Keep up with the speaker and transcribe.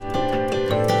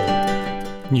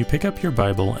You pick up your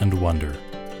Bible and wonder,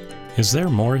 is there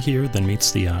more here than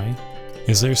meets the eye?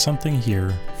 Is there something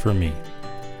here for me?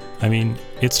 I mean,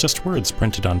 it's just words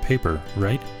printed on paper,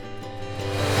 right?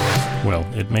 Well,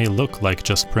 it may look like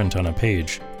just print on a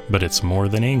page, but it's more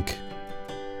than ink.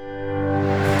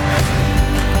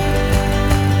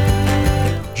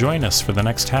 Join us for the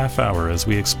next half hour as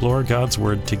we explore God's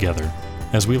Word together,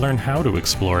 as we learn how to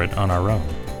explore it on our own,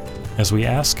 as we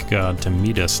ask God to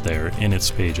meet us there in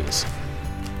its pages.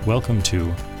 Welcome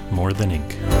to More Than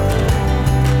Ink.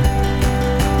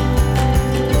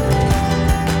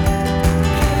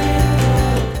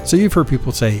 So you've heard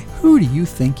people say, who do you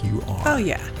think you are? Oh,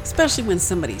 yeah. Especially when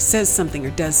somebody says something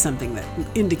or does something that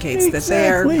indicates that they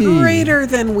are greater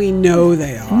than we know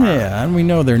they are. Yeah, and we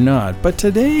know they're not. But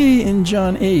today in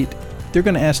John 8, they're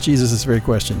going to ask Jesus this very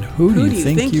question. Who do you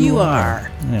think you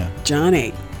are? Yeah. John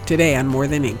 8, today on More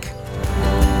Than Ink.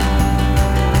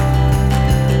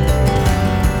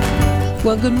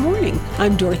 Well, good morning.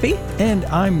 I'm Dorothy. And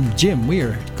I'm Jim. We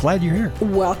are glad you're here.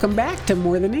 Welcome back to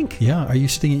More Than Ink. Yeah. Are you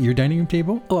sitting at your dining room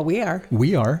table? Well, we are.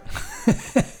 We are.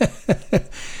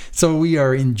 So we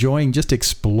are enjoying just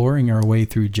exploring our way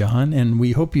through John, and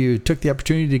we hope you took the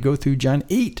opportunity to go through John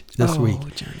 8 this week.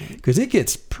 John 8. Because it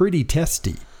gets pretty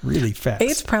testy really fast.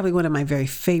 It's probably one of my very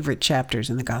favorite chapters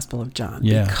in the Gospel of John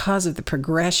because of the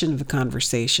progression of the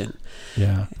conversation.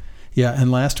 Yeah. Yeah,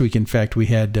 and last week, in fact, we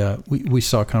had we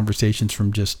saw conversations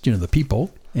from just the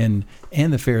people and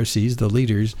the Pharisees, the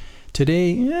leaders.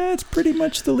 Today, it's pretty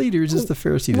much the leaders as the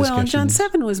Pharisee discussion. Well, John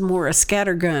 7 was more a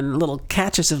scattergun, little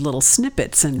catches of little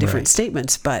snippets and different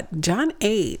statements, but John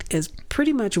 8 is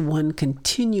pretty much one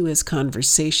continuous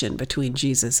conversation between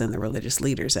Jesus and the religious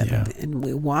leaders, and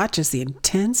we watch as the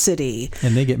intensity.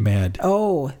 And they get mad.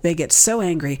 Oh, they get so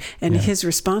angry, and his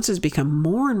responses become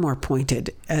more and more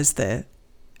pointed as the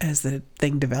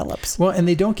thing develops. Well, and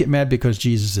they don't get mad because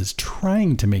Jesus is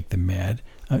trying to make them mad.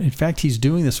 In fact, he's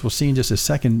doing this, we'll see in just a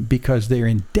second, because they're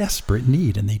in desperate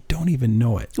need and they don't even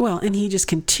know it. Well, and he just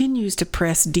continues to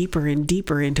press deeper and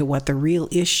deeper into what the real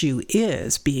issue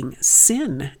is, being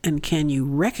sin. And can you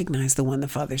recognize the one the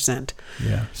Father sent?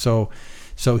 Yeah.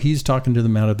 So he's talking to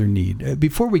them out of their need.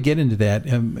 Before we get into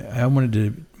that, I wanted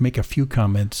to make a few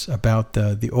comments about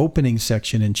the opening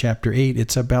section in chapter 8.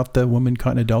 It's about the woman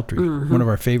caught in adultery, one of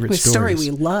our favorite stories. A story we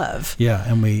love. Yeah,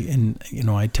 and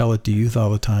I tell it to youth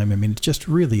all the time. I mean, it's just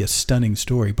really a stunning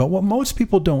story. But what most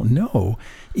people don't know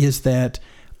is that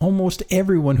almost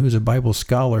everyone who's a Bible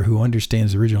scholar who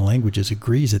understands the original languages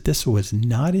agrees that this was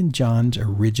not in John's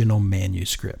original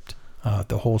manuscript.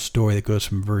 The whole story that goes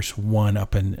from verse 1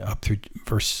 up through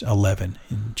verse 11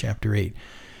 in chapter 8.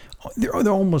 They're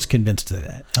almost convinced of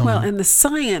that. Well, and the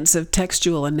science of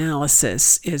textual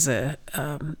analysis is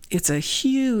it's a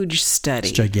huge study.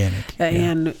 It's gigantic.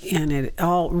 And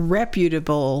all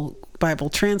reputable Bible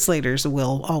translators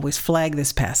will always flag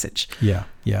this passage. Yeah.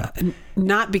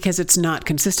 Not because it's not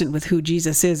consistent with who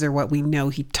Jesus is or what we know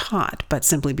he taught, but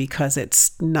simply because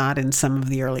it's not in some of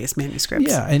the earliest manuscripts.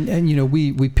 Yeah, and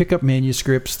we pick up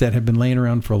manuscripts that have been laying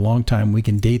around for a long time. We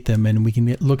can date them, and we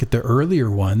can look at the earlier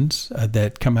ones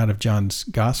that come out of John's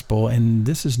Gospel, and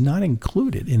this is not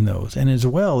included in those. And as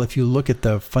well, if you look at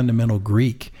the fundamental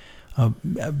Greek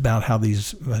about how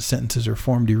these sentences are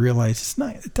formed, you realize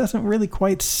it doesn't really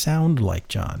quite sound like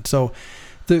John. So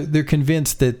they're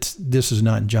convinced that this is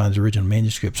not in John's original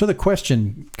manuscript. So the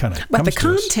question kind of comes to us. But the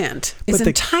content is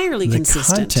entirely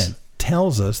consistent. The content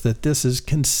tells us that this is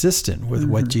consistent with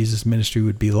what Jesus' ministry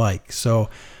would be like. So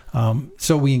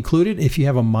we include it. If you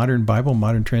have a modern Bible,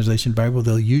 modern translation Bible,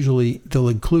 they'll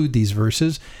include these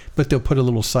verses, but they'll put a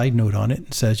little side note on it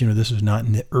and says, this was not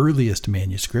in the earliest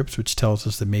manuscripts, which tells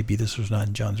us that maybe this was not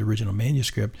in John's original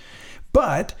manuscript.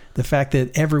 But the fact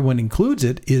that everyone includes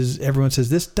it is everyone says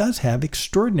this does have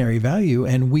extraordinary value,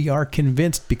 and we are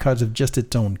convinced because of just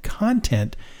its own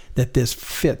content that this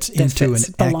fits into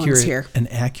an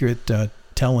accurate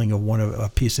telling of a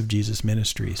piece of Jesus'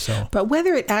 ministry. But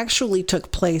whether it actually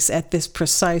took place at this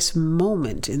precise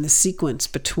moment in the sequence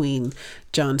between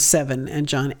John 7 and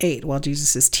John 8, while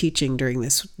Jesus is teaching during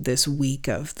this week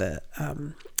of the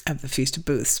Feast of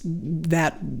Booths,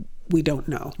 that we don't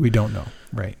know. We don't know,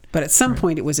 right? But at some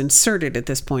point, it was inserted at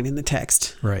this point in the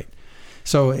text, right?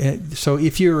 So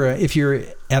if you're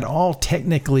at all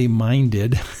technically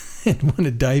minded and want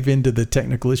to dive into the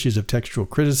technical issues of textual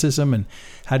criticism and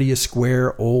how do you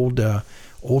square old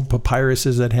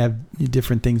papyruses that have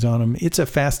different things on them, it's a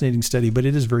fascinating study, but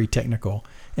it is very technical.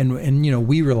 And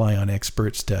we rely on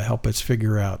experts to help us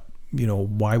figure out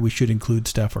why we should include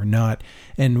stuff or not.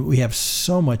 And we have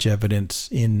so much evidence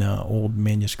in old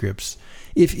manuscripts.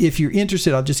 if you're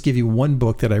interested, I'll just give you one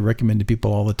book that I recommend to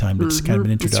people all the time. It's kind of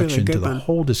an introduction to the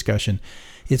whole discussion.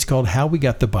 It's called How We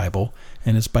Got the Bible,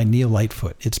 and it's by Neil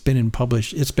Lightfoot. It's been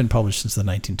published since the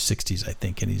 1960s, I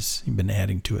think, and he's been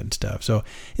adding to it and stuff. So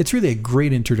it's really a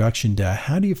great introduction to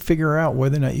how do you figure out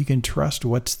whether or not you can trust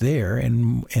what's there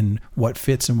and what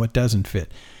fits and what doesn't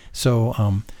fit.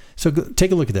 So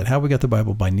take a look at that. How We Got the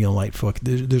Bible by Neil Lightfoot.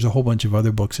 There's a whole bunch of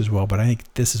other books as well, but I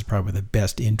think this is probably the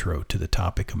best intro to the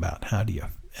topic about how do you do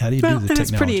the technology. And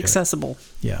it's pretty accessible.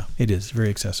 Yeah, it is very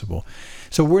accessible.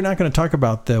 So we're not going to talk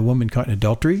about the woman caught in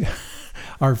adultery,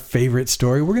 our favorite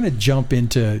story. We're going to jump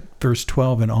into verse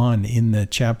 12 and on in the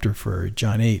chapter for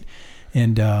John 8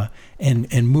 and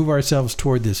move ourselves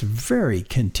toward this very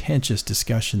contentious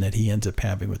discussion that he ends up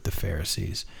having with the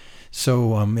Pharisees.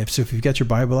 So if you've got your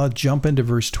Bible out, jump into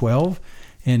verse 12,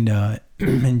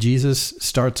 and Jesus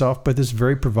starts off by this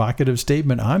very provocative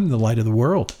statement, I'm the light of the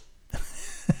world.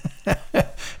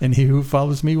 And he who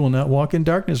follows me will not walk in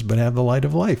darkness, but have the light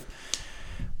of life.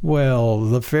 Well,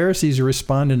 the Pharisees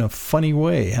respond in a funny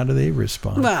way. How do they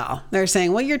respond? Well, they're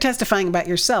saying, well, you're testifying about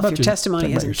yourself. Your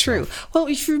testimony isn't true. Well,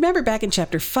 if you remember back in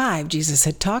chapter 5, Jesus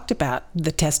had talked about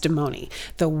the testimony.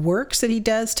 The works that he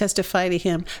does testify to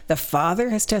him. The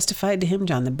Father has testified to him.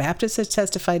 John the Baptist has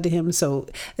testified to him. So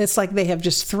it's like they have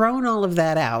just thrown all of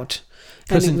that out.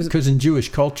 Because in Jewish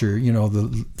culture,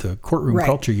 the courtroom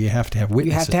culture, you have to have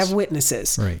witnesses. You have to have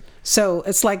witnesses. Right. So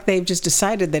it's like they've just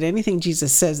decided that anything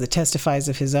Jesus says that testifies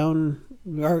of his own,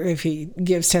 or if he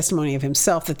gives testimony of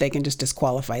himself, that they can just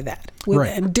disqualify that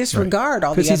and disregard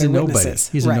all the other witnesses.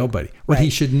 He's a nobody. What he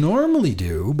should normally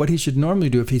do,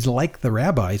 if he's like the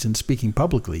rabbis and speaking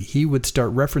publicly, he would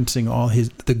start referencing all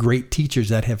the great teachers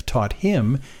that have taught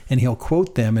him, and he'll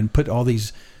quote them and put all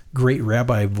these great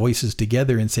rabbi voices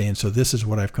together and saying, so this is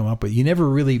what I've come up with. You never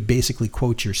really basically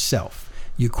quote yourself.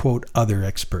 You quote other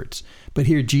experts. But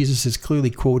here Jesus is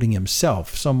clearly quoting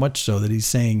himself, so much so that he's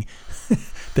saying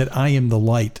that I am the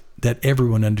light that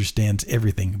everyone understands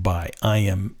everything by. I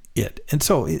am it. And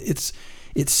so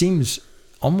it seems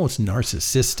almost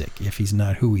narcissistic if he's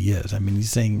not who he is. I mean,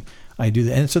 he's saying, I do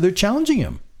that. And so they're challenging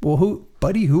him. Well, who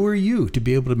are you to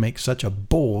be able to make such a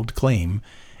bold claim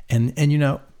and you're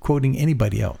not quoting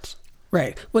anybody else?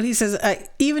 Right. Well, he says,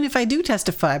 even if I do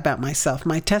testify about myself,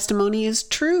 my testimony is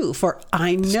true, for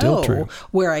I know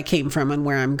where I came from and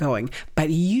where I'm going. But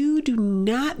you do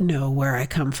not know where I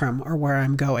come from or where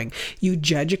I'm going. You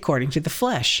judge according to the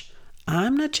flesh.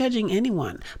 I'm not judging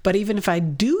anyone. But even if I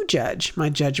do judge, my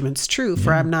judgment's true,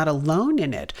 for I'm not alone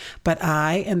in it, but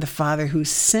I and the Father who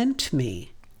sent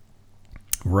me.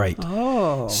 Right.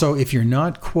 Oh. So if you're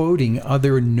not quoting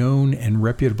other known and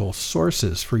reputable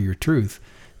sources for your truth,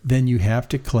 then you have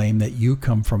to claim that you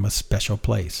come from a special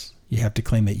place. You have to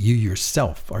claim that you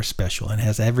yourself are special, and it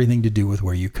has everything to do with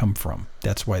where you come from.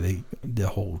 That's why the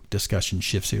whole discussion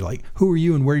shifts here. Like, who are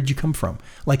you and where did you come from?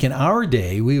 Like in our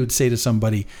day, we would say to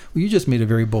somebody, well, you just made a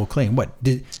very bold claim. What,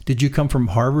 did you come from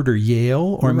Harvard or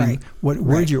Yale? Or I mean,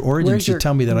 where's your origins to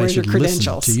tell me that I should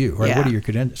listen to you? Right? Yeah. What are your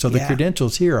credentials? So the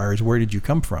credentials here is where did you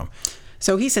come from?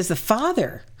 So he says, the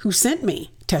Father who sent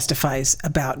me testifies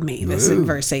about me. This is in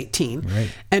verse 18.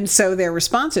 Right. And so their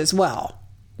response is, well,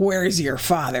 where is your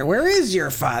father? Where is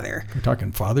your father? We're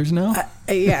talking fathers now?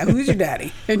 Yeah, who's your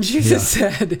daddy? And Jesus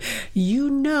said, you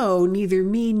know neither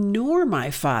me nor my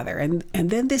Father. And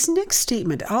then this next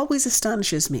statement always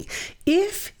astonishes me.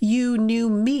 If you knew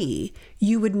me,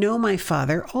 you would know my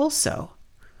Father also.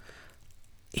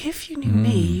 If you knew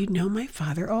me, you'd know my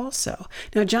Father also.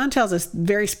 Now, John tells us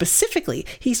very specifically,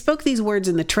 he spoke these words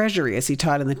in the treasury as he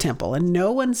taught in the temple, and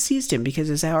no one seized him because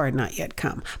his hour had not yet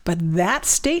come. But that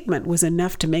statement was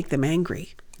enough to make them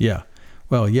angry. Yeah.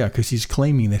 Well, yeah, because he's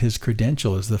claiming that his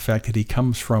credential is the fact that he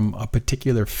comes from a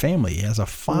particular family. He has a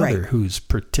father who's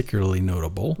particularly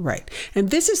notable. Right. And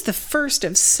this is the first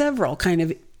of several kind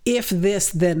of if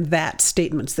this, then that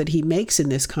statements that he makes in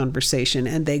this conversation,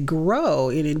 and they grow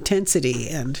in intensity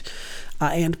and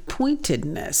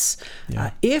pointedness.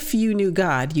 Yeah. If you knew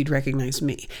God, you'd recognize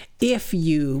me. If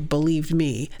you believed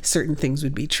me, certain things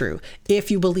would be true.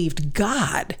 If you believed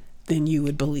God, then you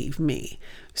would believe me.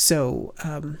 So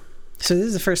this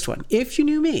is the first one. If you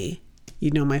knew me,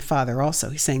 you'd know my Father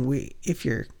also. He's saying, if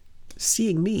you're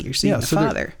seeing me, you're seeing the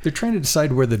Father. They're trying to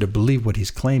decide whether to believe what he's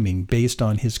claiming based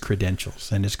on his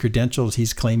credentials. And his credentials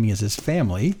he's claiming is his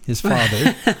family, his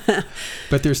father.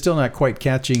 But they're still not quite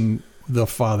catching the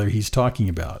father he's talking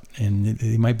about. And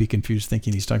they might be confused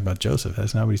thinking he's talking about Joseph.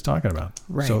 That's not what he's talking about.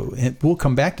 Right. So we'll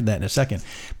come back to that in a second.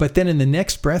 But then in the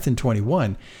next breath in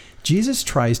 21, Jesus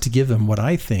tries to give them what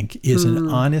I think is an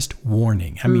honest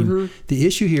warning. I mean, the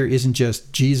issue here isn't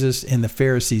just Jesus and the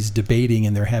Pharisees debating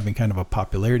and they're having kind of a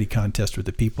popularity contest with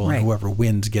the people, and whoever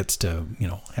wins gets to,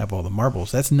 have all the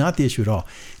marbles. That's not the issue at all.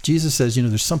 Jesus says,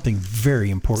 there's something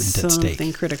very important at stake.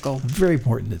 Something critical. Very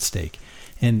important at stake.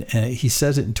 And he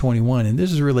says it in 21, and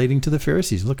this is relating to the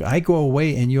Pharisees. Look, I go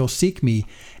away and you'll seek me,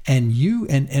 and you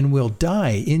and will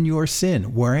die in your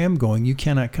sin. Where I am going, you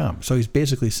cannot come. So he's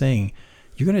basically saying,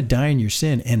 you're going to die in your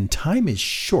sin, and time is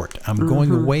short. I'm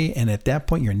going away, and at that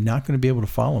point, you're not going to be able to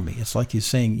follow me. It's like he's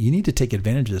saying, you need to take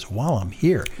advantage of this while I'm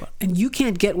here. And you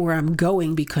can't get where I'm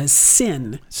going because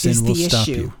sin is will the stop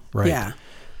issue. You. Right. Yeah.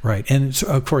 Right. And so,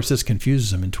 of course, this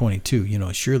confuses him in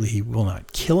 22. Surely he will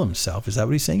not kill himself. Is that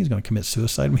what he's saying? He's going to commit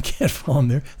suicide? We can't follow him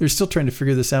there. They're still trying to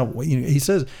figure this out. He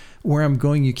says, where I'm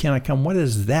going, you cannot come. What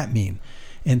does that mean?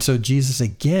 And so Jesus,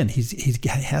 again, he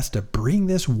has to bring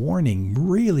this warning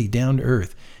really down to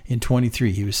earth. In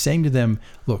 23, he was saying to them,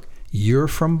 look, you're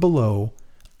from below,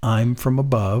 I'm from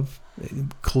above,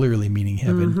 clearly meaning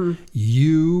heaven.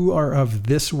 You are of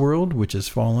this world, which is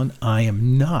fallen. I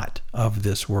am not of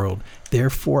this world.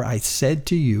 Therefore, I said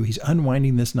to you, he's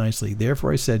unwinding this nicely.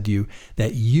 Therefore, I said to you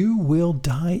that you will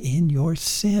die in your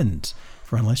sins.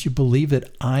 For unless you believe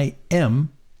that I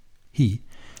am he,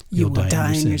 you will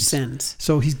die in your sins.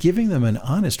 So he's giving them an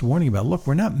honest warning about, look,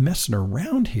 we're not messing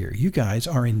around here. You guys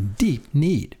are in deep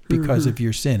need because of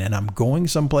your sin. And I'm going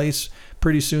someplace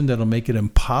pretty soon that'll make it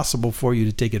impossible for you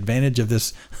to take advantage of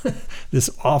this this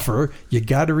offer. You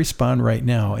got to respond right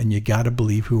now, and you got to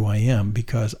believe who I am,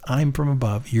 because I'm from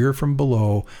above, you're from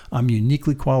below. I'm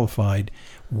uniquely qualified.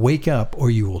 Wake up,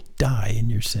 or you will die in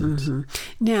your sins.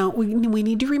 Now, we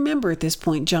need to remember at this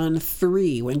point, John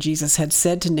 3, when Jesus had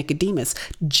said to Nicodemus,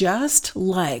 just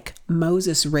like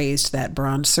Moses raised that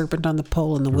bronze serpent on the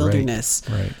pole in the wilderness,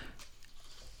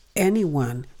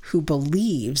 anyone who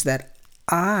believes that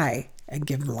I and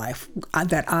give them life,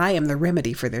 that I am the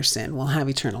remedy for their sin, will have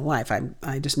eternal life.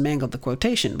 I just mangled the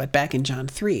quotation, but back in John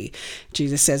 3,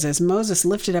 Jesus says, as Moses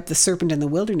lifted up the serpent in the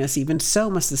wilderness, even so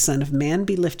must the Son of Man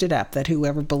be lifted up, that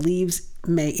whoever believes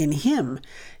may in him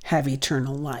have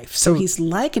eternal life. So he's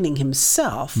likening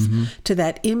himself to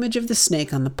that image of the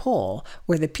snake on the pole,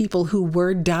 where the people who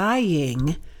were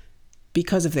dying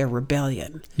because of their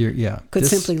rebellion could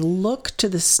simply look to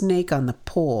the snake on the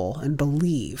pole and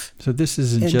believe. So this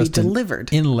isn't just an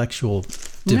intellectual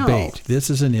debate. No. This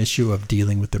is an issue of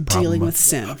dealing with the problem of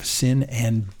sin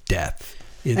and death.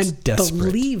 It's desperate.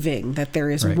 Believing that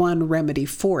there is one remedy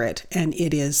for it, and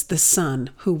it is the Son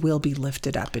who will be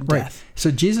lifted up in death. So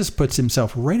Jesus puts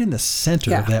himself right in the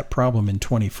center of that problem in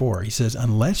 24. He says,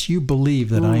 unless you believe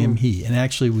that I am he. And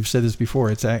actually, we've said this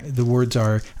before. The words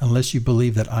are, unless you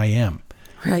believe that I am.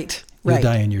 You'll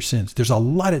die in your sins. There's a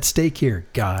lot at stake here,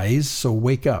 guys, so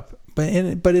wake up.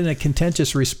 But in a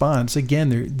contentious response,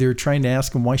 again, they're trying to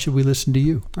ask him, why should we listen to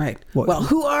you? Well,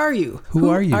 who are you? Who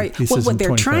are you? Well, what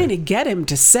they're trying to get him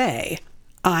to say,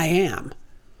 I am.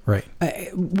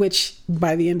 Which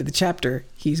by the end of the chapter,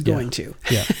 he's going to.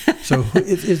 So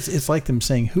it's like them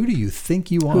saying, who do you think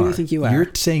you are? Who do you think you are?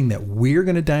 You're saying that we're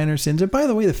going to die in our sins. And by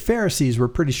the way, the Pharisees were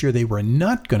pretty sure they were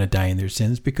not going to die in their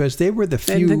sins, because they were the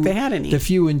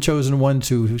few and chosen ones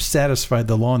who satisfied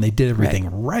the law, and they did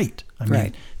everything right. I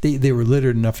mean, they were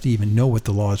literate enough to even know what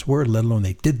the laws were, let alone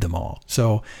they did them all.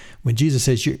 So when Jesus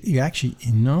says you actually,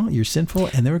 you're sinful,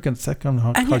 and they were going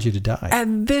to cause you to die.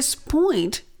 At this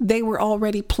point, they were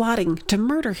already plotting to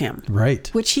murder him.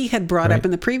 Which he had brought up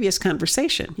in the previous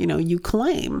conversation. You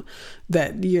claim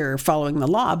that you're following the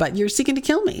law, but you're seeking to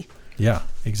kill me. Yeah,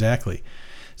 exactly.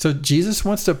 So Jesus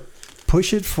wants to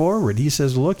push it forward. He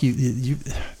says, look, you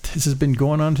this has been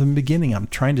going on from the beginning. I'm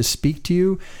trying to speak to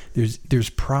you. There's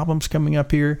problems coming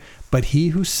up here, but he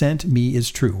who sent me is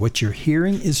true. What you're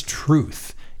hearing is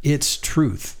truth. It's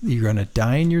truth. You're going to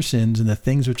die in your sins, and the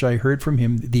things which I heard from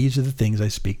him, these are the things I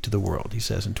speak to the world, he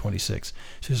says in 26.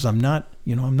 He says, I'm not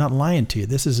lying to you.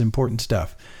 This is important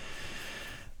stuff.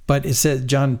 But it says,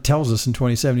 John tells us in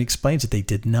 27, he explains that they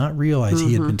did not realize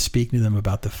he had been speaking to them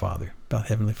about the Father, about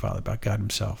Heavenly Father, about God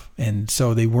himself. And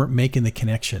so they weren't making the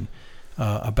connection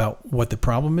about what the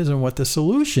problem is and what the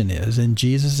solution is. And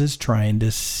Jesus is trying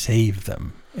to save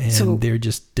them. And they're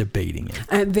just debating it.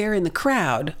 And they're in the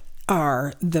crowd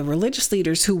are the religious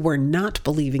leaders who were not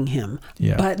believing him.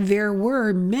 But there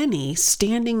were many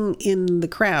standing in the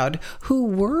crowd who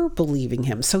were believing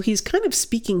him. So he's kind of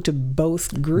speaking to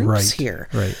both groups here.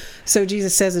 So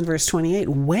Jesus says in verse 28,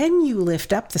 when you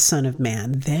lift up the Son of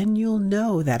Man, then you'll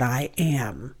know that I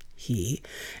am he.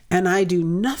 And I do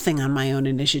nothing on my own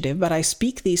initiative, but I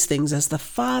speak these things as the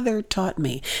Father taught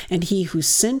me. And he who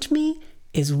sent me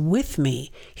is with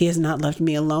me. He has not left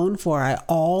me alone, for I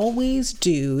always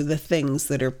do the things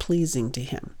that are pleasing to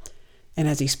him. And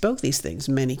as he spoke these things,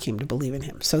 many came to believe in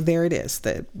him. So there it is,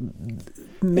 the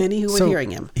many who were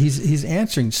hearing him. He's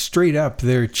answering straight up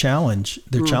their challenge.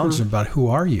 Their challenge about who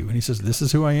are you? And he says, this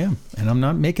is who I am. And I'm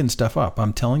not making stuff up.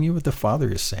 I'm telling you what the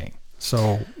Father is saying.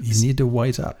 So you need to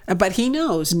wise up. But he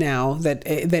knows now that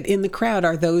in the crowd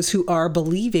are those who are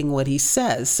believing what he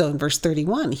says. So in verse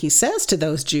 31, he says to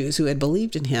those Jews who had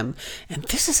believed in him, and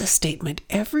this is a statement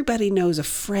everybody knows a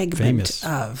fragment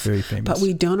of. Very famous. But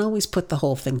we don't always put the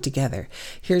whole thing together.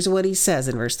 Here's what he says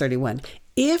in verse 31.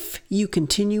 If you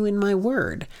continue in my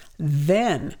word,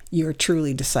 then you're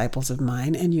truly disciples of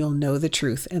mine, and you'll know the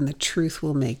truth, and the truth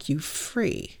will make you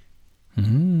free.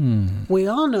 We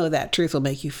all know that truth will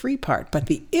make you free part, but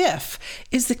the if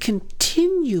is the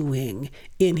continuing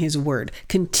in his word.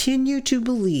 Continue to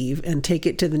believe and take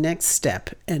it to the next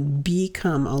step and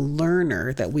become a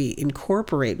learner, that we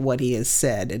incorporate what he has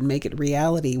said and make it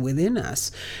reality within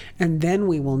us. And then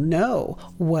we will know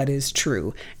what is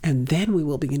true. And then we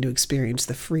will begin to experience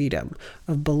the freedom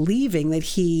of believing that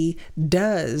he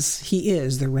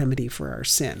is the remedy for our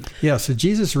sin. Yeah, so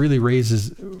Jesus really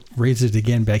raises it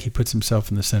again back. He puts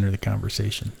himself in the center of the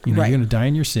conversation. You're going to die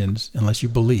in your sins unless you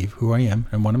believe who I am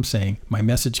and what I'm saying. My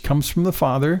message comes from the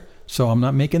Father, so I'm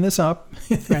not making this up.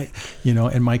 Right.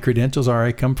 And my credentials are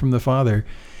I come from the Father.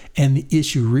 And the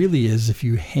issue really is if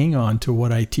you hang on to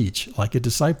what I teach like a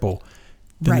disciple,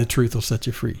 then the truth will set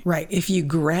you free. Right. If you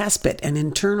grasp it and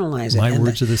internalize it. My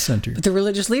words are the center. But the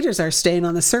religious leaders are staying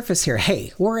on the surface here.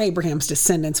 Hey, we're Abraham's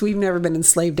descendants. We've never been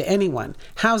enslaved to anyone.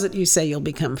 How's it you say you'll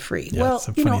become free? Yeah, well,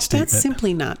 statement. That's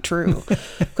simply not true.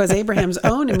 Because Abraham's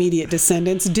own immediate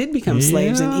descendants did become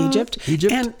slaves in Egypt.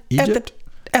 And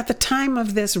at the time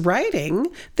of this writing,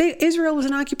 Israel was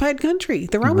an occupied country.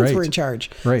 The Romans were in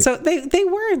charge. Right. So they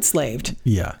were enslaved.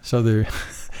 Yeah. So they're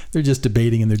just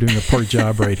debating and they're doing a poor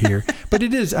job right here. But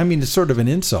it is, it's sort of an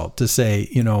insult to say,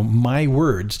 my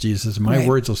words, Jesus, my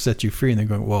words will set you free. And they're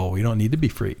going, well, we don't need to be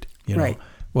freed. Right.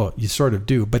 Well, you sort of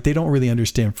do, but they don't really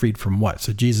understand freed from what.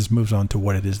 So Jesus moves on to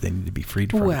what it is they need to be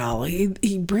freed from. Well,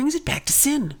 he brings it back to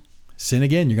sin. Sin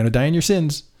again. You're going to die in your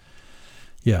sins.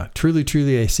 Yeah. Truly,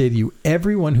 truly, I say to you,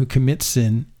 everyone who commits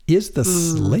sin is the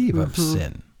slave of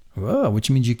sin. Whoa, which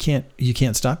means you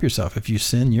can't stop yourself. If you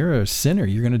sin, you're a sinner.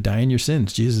 You're going to die in your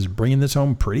sins. Jesus is bringing this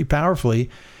home pretty powerfully.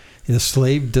 The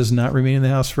slave does not remain in the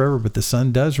house forever, but the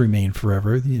son does remain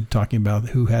forever. You're talking about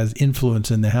who has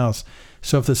influence in the house.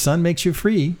 So if the son makes you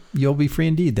free, you'll be free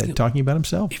indeed. That's talking about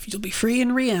himself. If you'll be free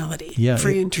in reality,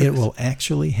 free in truth. It will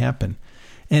actually happen.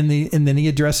 And then he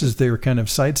addresses their kind of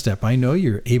sidestep. I know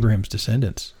you're Abraham's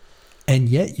descendants, and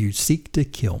yet you seek to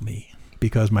kill me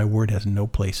because my word has no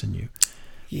place in you.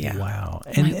 Yeah. Wow.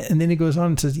 And then he goes on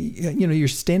and says, you're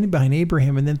standing behind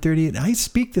Abraham. And then 38, I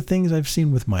speak the things I've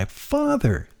seen with my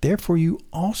father. Therefore, you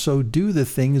also do the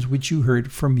things which you heard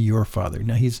from your father.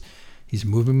 Now, he's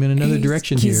moving in another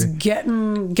direction here. He's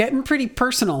getting pretty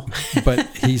personal. But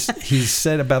he's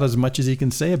said about as much as he can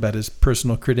say about his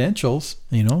personal credentials.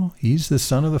 He's the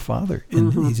son of the Father.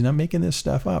 And he's not making this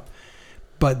stuff up.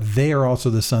 But they are also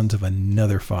the sons of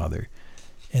another father.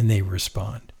 And they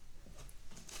respond.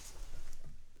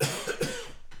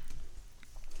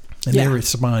 And they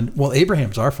respond, well,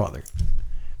 Abraham's our father,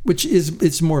 which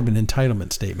it's more of an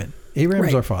entitlement statement.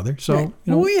 Abraham's our father. So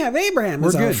we have Abraham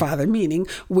as our good. father, meaning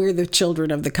we're the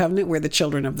children of the covenant. We're the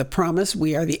children of the promise.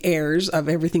 We are the heirs of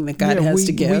everything that God has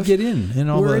to give. We get in, and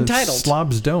all we're the entitled.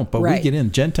 slobs don't, but we get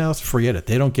in. Gentiles, forget it.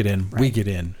 They don't get in. We get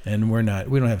in, and we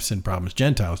don't have sin problems.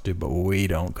 Gentiles do, but we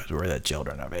don't because we're the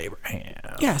children of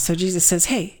Abraham. Yeah, so Jesus says,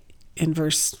 hey, in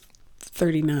verse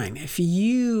 39, if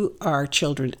you are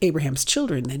Abraham's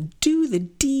children, then do the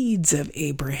deeds of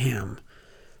Abraham.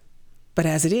 But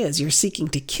as it is, you're seeking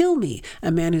to kill me,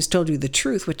 a man who's told you the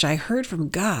truth, which I heard from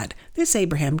God. This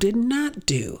Abraham did not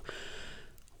do.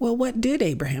 Well, what did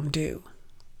Abraham do?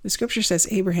 The scripture says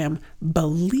Abraham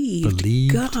believed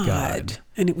God,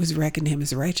 and it was reckoned to him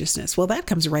as righteousness. Well, that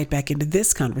comes right back into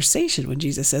this conversation when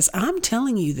Jesus says, I'm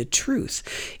telling you the truth.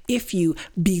 If you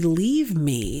believe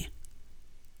me,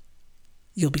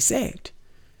 you'll be saved.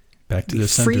 Back to the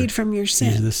center. Freed from your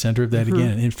sin. He's the center of that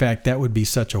again. In fact, that would be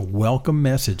such a welcome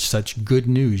message, such good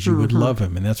news. You would love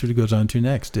him, and that's what he goes on to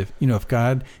next. If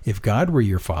God were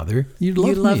your father, you'd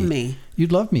love me.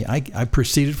 You'd love me. I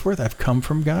proceeded forth. I've come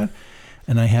from God,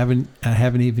 and I haven't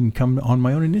even come on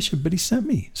my own initiative, but he sent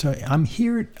me. So I'm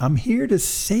here to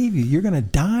save you. You're going to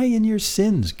die in your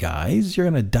sins, guys.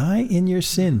 You're going to die in your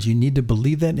sins. You need to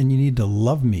believe that, and you need to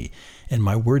love me. And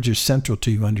my words are central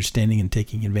to you understanding and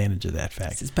taking advantage of that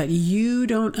fact. But you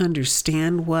don't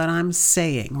understand what I'm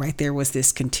saying. Right there was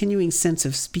this continuing sense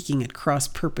of speaking at cross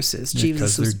purposes.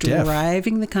 Jesus was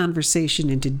driving the conversation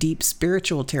into deep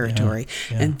spiritual territory,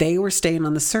 and they were staying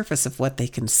on the surface of what they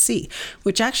can see,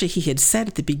 which actually he had said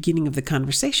at the beginning of the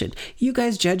conversation. You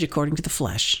guys judge according to the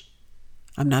flesh.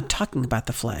 I'm not talking about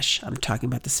the flesh. I'm talking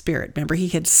about the spirit. Remember, he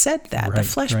had said that. Right, the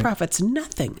flesh right. profits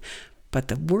nothing, but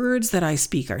the words that I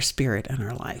speak are spirit and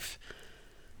are life.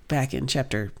 Back in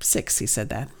chapter 6, he said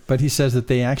that. But he says that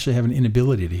they actually have an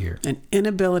inability to hear. An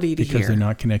inability to hear. Because they're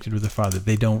not connected with the Father.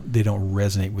 They don't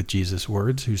resonate with Jesus'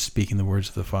 words, who's speaking the words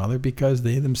of the Father, because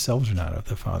they themselves are not of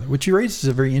the Father. Which raises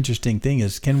a very interesting thing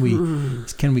is, can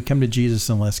we come to Jesus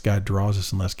unless God draws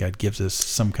us, unless God gives us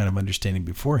some kind of understanding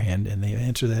beforehand? And the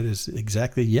answer to that is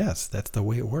exactly yes. That's the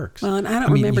way it works. Well, and I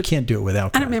don't remember. You can't do it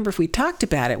without God. I don't remember if we talked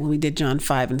about it when we did John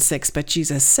 5 and 6, but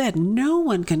Jesus said, no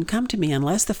one can come to me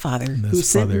unless the Father who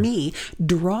sent me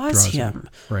draws him.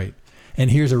 Right.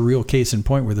 And here's a real case in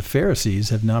point where the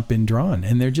Pharisees have not been drawn,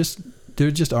 and they're just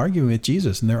arguing with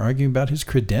Jesus, and they're arguing about his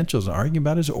credentials, arguing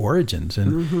about his origins,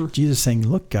 and Jesus saying,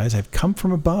 look, guys, I've come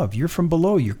from above. You're from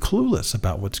below. You're clueless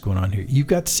about what's going on here. You've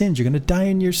got sins. You're going to die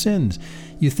in your sins.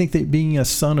 You think that being a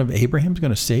son of Abraham is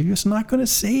going to save you? It's not going to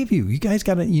save you. You guys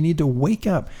you need to wake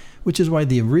up. Which is why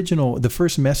the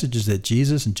first messages that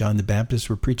Jesus and John the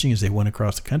Baptist were preaching as they went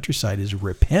across the countryside is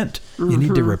repent. You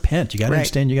need to repent. You got to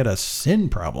understand you got a sin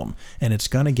problem, and it's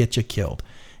going to get you killed.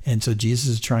 And so Jesus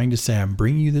is trying to say, I'm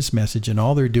bringing you this message, and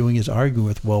all they're doing is arguing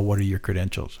with, well, what are your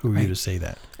credentials? Who are you to say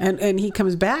that? And he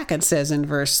comes back and says in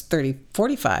verse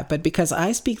 45, but because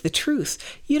I speak the truth,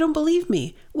 you don't believe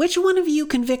me. Which one of you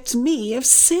convicts me of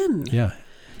sin? Yeah.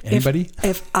 Anybody?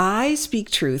 If I speak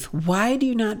truth, why do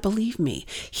you not believe me?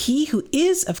 He who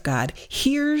is of God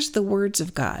hears the words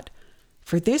of God.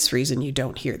 For this reason you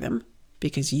don't hear them,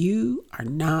 because you are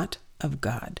not of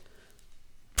God.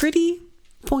 Pretty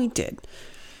pointed.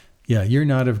 Yeah, you're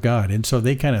not of God. And so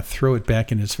they kind of throw it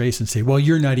back in his face and say, well,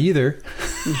 you're not either.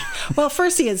 Well,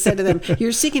 first he had said to them,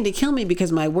 you're seeking to kill me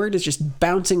because my word is just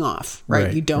bouncing off,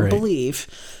 right? You don't believe.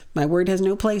 My word has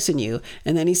no place in you.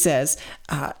 And then he says,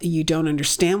 you don't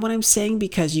understand what I'm saying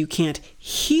because you can't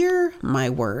hear my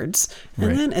words.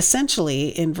 And then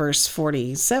essentially in verse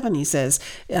 47, he says,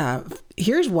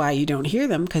 here's why you don't hear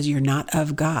them, because you're not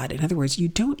of God. In other words, you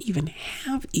don't even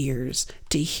have ears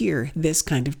to hear this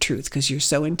kind of truth because you're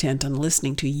so intent on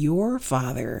listening to your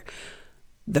father,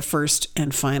 the first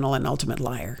and final and ultimate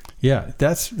liar. Yeah,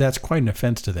 that's quite an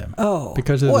offense to them. Oh,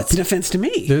 because it's an offense to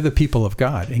me. They're the people of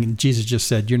God, and Jesus just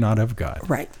said, "You're not of God."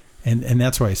 Right. And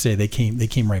that's why I say they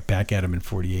came right back at him in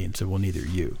 48 and said, "Well, neither are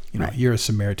you. You're a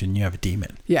Samaritan. You have a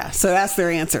demon." Yeah, so that's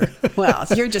their answer. Well,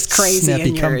 you're just crazy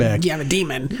and you have a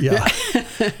demon. Yeah.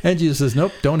 And Jesus says,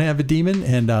 "Nope, don't have a demon,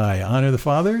 and I honor the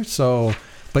Father. So,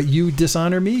 but you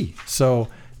dishonor me." So,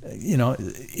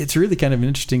 it's really kind of an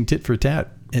interesting tit for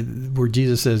tat. Where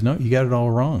Jesus says, no, you got it all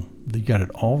wrong. You got it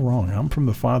all wrong. I'm from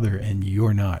the Father and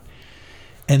you're not.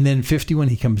 And then 51,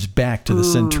 he comes back to the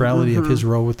centrality of his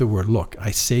role with the word. Look,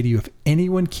 I say to you, if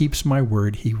anyone keeps my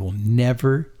word, he will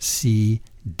never see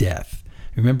death.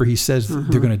 Remember, he says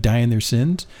they're going to die in their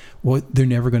sins. Well, they're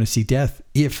never going to see death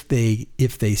if they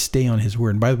stay on his word.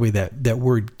 And by the way, that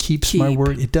word keep my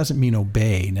word, it doesn't mean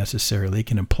obey necessarily. It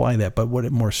can imply that, but what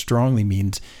it more strongly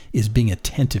means is being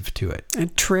attentive to it.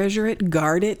 And treasure it,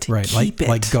 guard it, keep it.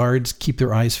 Like guards keep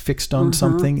their eyes fixed on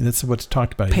something. That's what's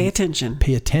talked about. Pay attention.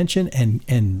 Pay attention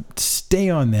and stay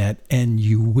on that, and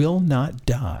you will not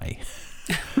die.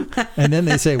 And then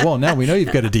they say, well, now we know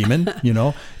you've got a demon.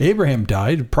 Abraham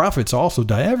died. Prophets also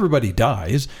die. Everybody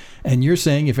dies. And you're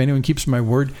saying if anyone keeps my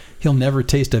word, he'll never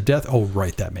taste of death. Oh,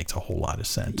 right. That makes a whole lot of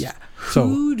sense. Yeah. So,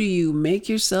 who do you make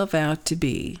yourself out to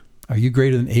be? Are you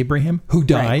greater than Abraham, who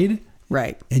died?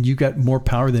 Right. And you got more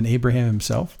power than Abraham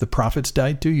himself. The prophets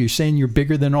died too. You're saying you're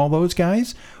bigger than all those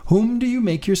guys? Whom do you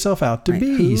make yourself out to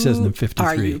be? He says in 53.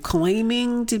 Are you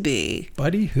claiming to be?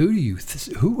 Buddy, who do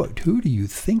you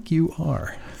think you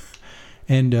are?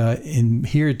 And in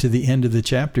here to the end of the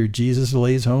chapter, Jesus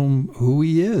lays home who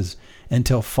he is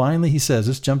until finally he says,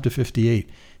 let's jump to 58.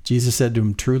 Jesus said to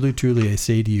him, truly, truly, I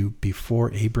say to you,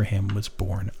 before Abraham was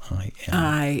born, I am.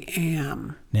 I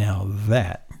am. Now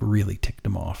that really ticked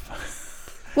him off.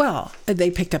 Well,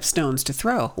 they picked up stones to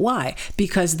throw. Why?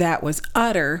 Because that was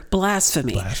utter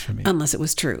blasphemy. Unless it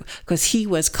was true. Because he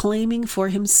was claiming for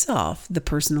himself the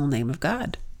personal name of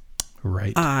God.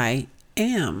 Right. I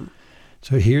am.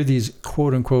 So here these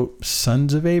quote-unquote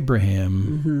sons of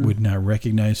Abraham would not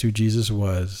recognize who Jesus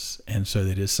was. And so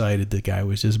they decided the guy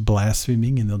was just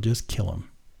blaspheming and they'll just kill him.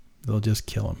 They'll just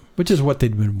kill him, which is what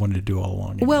they'd been wanting to do all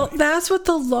along. Anyway. Well, that's what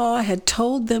the law had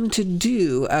told them to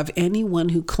do of anyone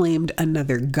who claimed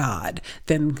another God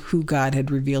than who God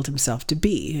had revealed himself to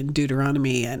be. And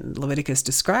Deuteronomy and Leviticus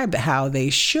describe how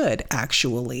they should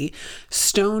actually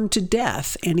stone to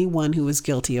death anyone who was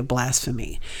guilty of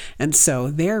blasphemy. And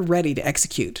so they're ready to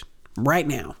execute right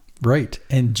now. Right.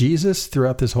 And Jesus,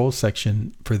 throughout this whole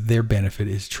section, for their benefit,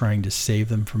 is trying to save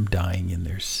them from dying in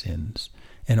their sins.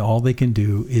 And all they can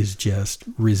do is just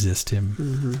resist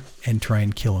him and try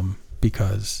and kill him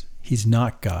because he's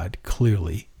not God.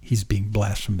 Clearly, he's being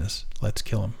blasphemous. Let's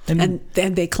kill him.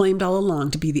 And they claimed all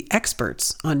along to be the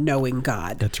experts on knowing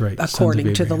God. That's right.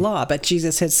 According to the law. But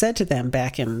Jesus had said to them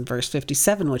back in verse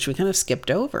 57, which we kind of skipped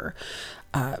over,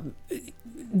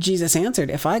 Jesus answered,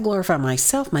 "If I glorify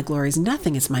myself, my glory is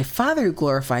nothing. It's my Father who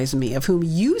glorifies me, of whom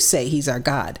you say he's our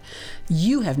God.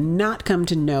 You have not come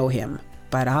to know him,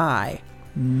 but I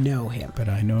know him. But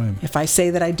I know him. If I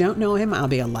say that I don't know him, I'll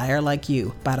be a liar like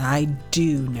you. But I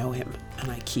do know him, and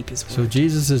I keep his word." So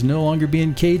Jesus is no longer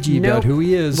being cagey about who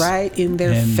he is. Right in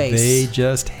their face. And they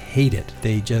just hate it.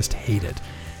 They just hate it.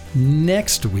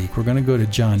 Next week, we're going to go to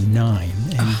John 9,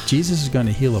 and Jesus is going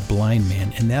to heal a blind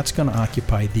man, and that's going to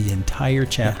occupy the entire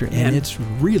chapter, and it's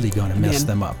really going to mess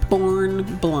them up. Born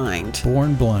blind.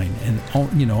 Born blind. And,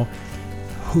 you know,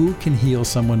 who can heal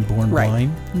someone born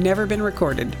blind? Never been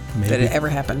recorded that it ever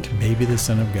happened. Maybe the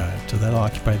Son of God. So that'll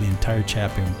occupy the entire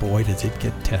chapter, and boy, does it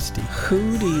get testy.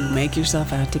 Who do you make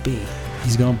yourself out to be?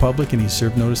 He's gone public, and he's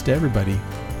served notice to everybody.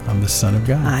 I'm the Son of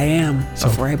God. I am. So,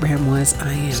 before Abraham was,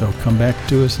 I am. So come back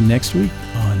to us next week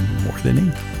on More Than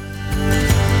Ink.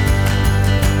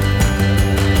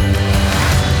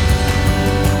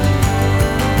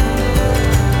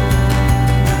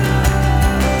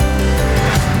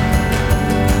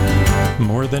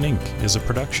 More Than Ink is a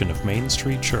production of Main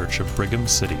Street Church of Brigham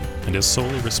City and is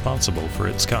solely responsible for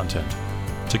its content.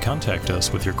 To contact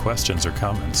us with your questions or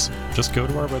comments, just go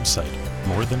to our website,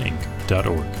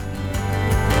 morethanink.org.